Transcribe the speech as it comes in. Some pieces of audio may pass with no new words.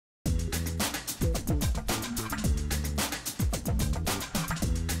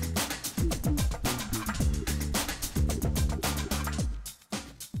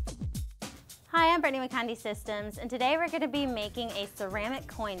Hi, I'm Brittany with Conde Systems, and today we're going to be making a ceramic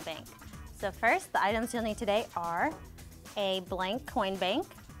coin bank. So first, the items you'll need today are a blank coin bank,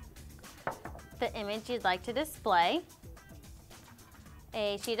 the image you'd like to display,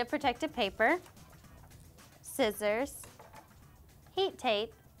 a sheet of protective paper, scissors, heat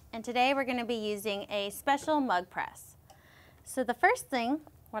tape, and today we're going to be using a special mug press. So the first thing,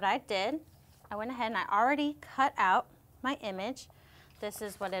 what I did, I went ahead and I already cut out my image. This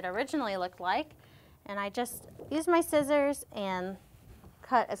is what it originally looked like, and I just used my scissors and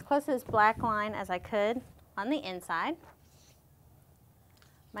cut as close to this black line as I could on the inside.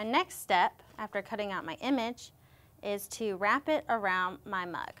 My next step, after cutting out my image, is to wrap it around my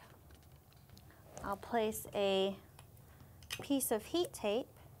mug. I'll place a piece of heat tape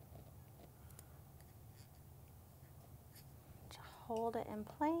to hold it in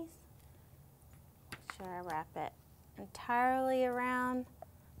place. Make sure I wrap it entirely around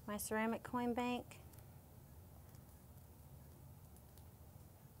my ceramic coin bank.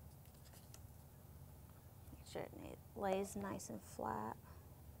 Make sure it lays nice and flat.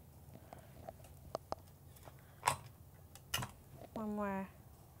 One more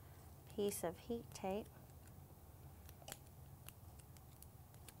piece of heat tape.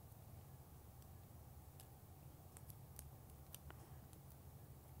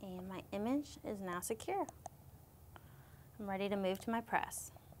 And my image is now secure. I'm ready to move to my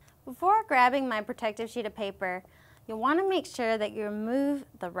press. Before grabbing my protective sheet of paper, you'll want to make sure that you remove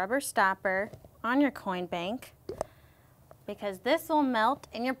the rubber stopper on your coin bank, because this will melt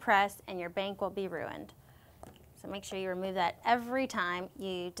in your press and your bank will be ruined. So make sure you remove that every time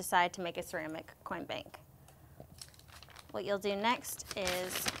you decide to make a ceramic coin bank. What you'll do next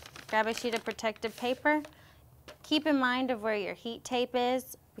is grab a sheet of protective paper. Keep in mind of where your heat tape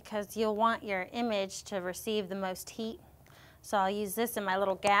is, because you'll want your image to receive the most heat. So I'll use this in my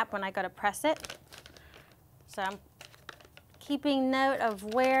little gap when I go to press it. So I'm keeping note of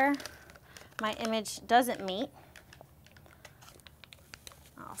where my image doesn't meet.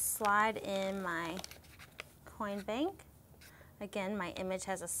 I'll slide in my coin bank. Again, my image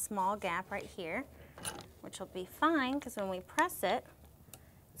has a small gap right here, which will be fine because when we press it,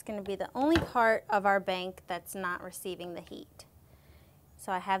 it's going to be the only part of our bank that's not receiving the heat.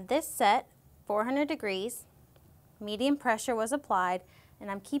 So I have this set 400 degrees. Medium pressure was applied,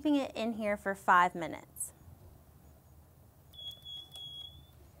 and I'm keeping it in here for 5 minutes.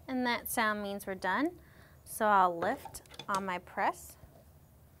 And that sound means we're done. So I'll lift on my press,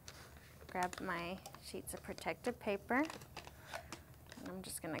 grab my sheets of protective paper, and I'm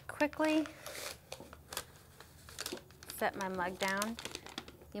just going to quickly set my mug down.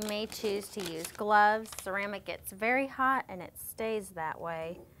 You may choose to use gloves. Ceramic gets very hot and it stays that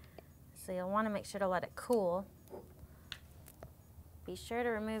way, so you'll want to make sure to let it cool. Be sure to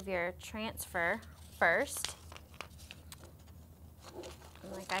remove your transfer first.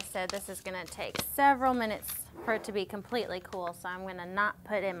 And like I said, this is going to take several minutes for it to be completely cool, so I'm going to not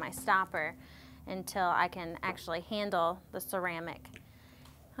put in my stopper until I can actually handle the ceramic.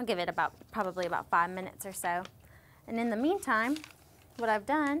 I'll give it probably about 5 minutes or so. And in the meantime, what I've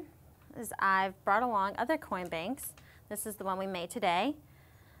done is I've brought along other coin banks. This is the one we made today.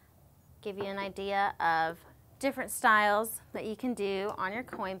 Give you an idea of different styles that you can do on your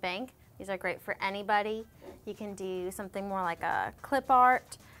coin bank. These are great for anybody. You can do something more like a clip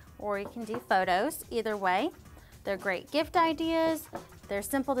art, or you can do photos. Either way, they're great gift ideas. They're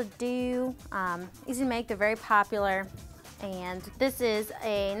simple to do, easy to make. They're very popular. And this is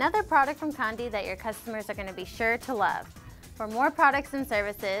another product from Conde that your customers are going to be sure to love. For more products and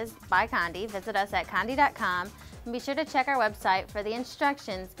services by Conde, visit us at conde.com, and be sure to check our website for the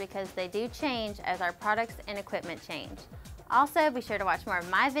instructions, because they do change as our products and equipment change. Also, be sure to watch more of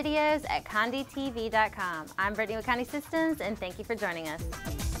my videos at condetv.com. I'm Brittany with Conde Systems, and thank you for joining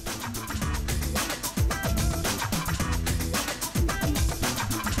us.